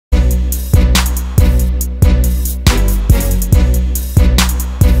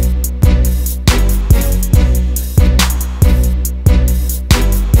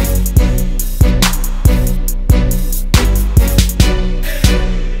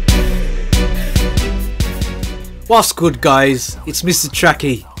What's good, guys? It's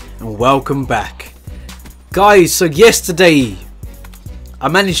MrTrakky and welcome back. Guys, so yesterday I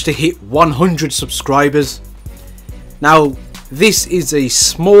managed to hit 100 subscribers. Now this is a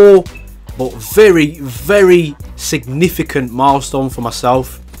small but very significant milestone for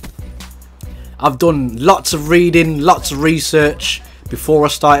myself. I've done lots of reading, lots of research before I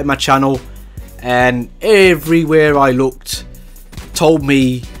started my channel, and everywhere I looked told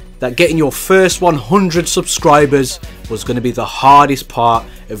me that getting your first 100 subscribers was going to be the hardest part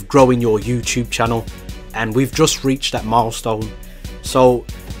of growing your YouTube channel, and we've just reached that milestone. So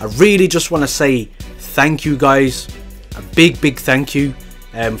I really just want to say thank you guys, a big thank you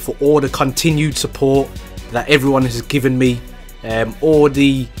for all the continued support that everyone has given me, all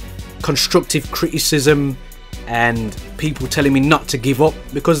the constructive criticism and people telling me not to give up,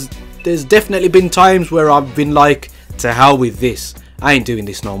 because there's definitely been times where I've been like, to hell with this, I ain't doing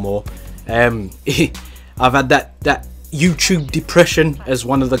this no more. I've had that YouTube depression, as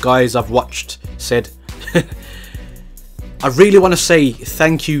one of the guys I've watched said. I really want to say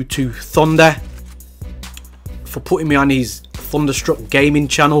thank you to Thunder for putting me on his Thunderstruck gaming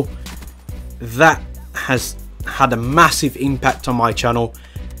channel. That has had a massive impact on my channel.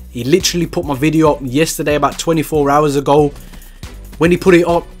 He literally put my video up yesterday, about 24 hours ago. When he put it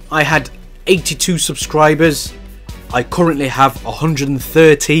up, I had 82 subscribers. I currently have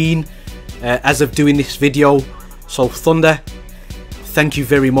 113 as of doing this video. So Thunder, thank you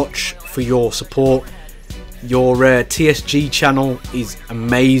very much for your support. Your TSG channel is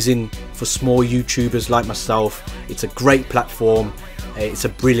amazing for small YouTubers like myself. It's a great platform. It's a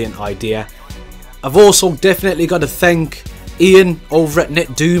brilliant idea. I've also definitely got to thank Ian over at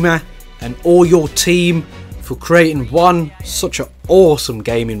NetDoomer and all your team for creating such an awesome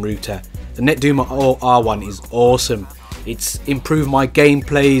gaming router. The NetDoomer R1 is awesome. It's improved my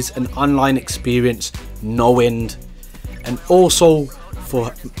gameplays and online experience no end, and also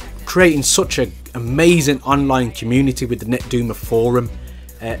for creating such an amazing online community with the NetDoomer forum.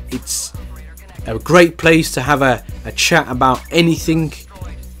 It's a great place to have a chat about anything,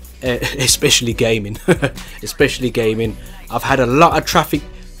 especially gaming. Especially gaming. I've had a lot of traffic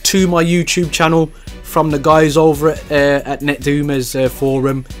to my YouTube channel from the guys over at NetDoomer's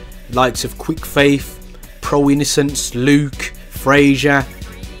forum, likes of Quick Faith, Pro Innocence, Luke, Fraser,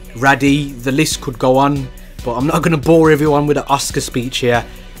 Raddy. The list could go on, but I'm not going to bore everyone with an Oscar speech here.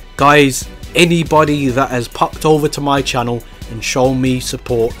 Guys, anybody that has popped over to my channel and shown me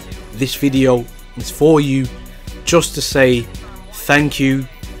support, this video is for you, just to say thank you.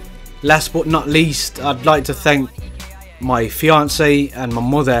 Last but not least, I'd like to thank my fiance and my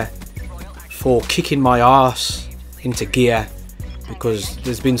mother for kicking my ass into gear, because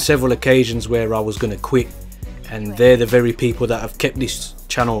there's been several occasions where I was going to quit, and they're the very people that have kept this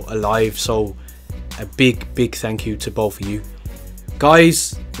channel alive. So a big thank you to both of you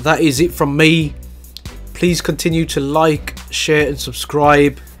guys. That is it from me. Please continue to like, share and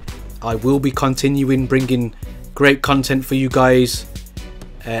subscribe. I will be continuing bringing great content for you guys,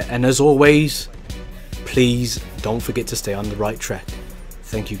 and as always, please don't forget to stay on the right track.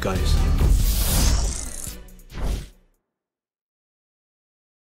 Thank you guys.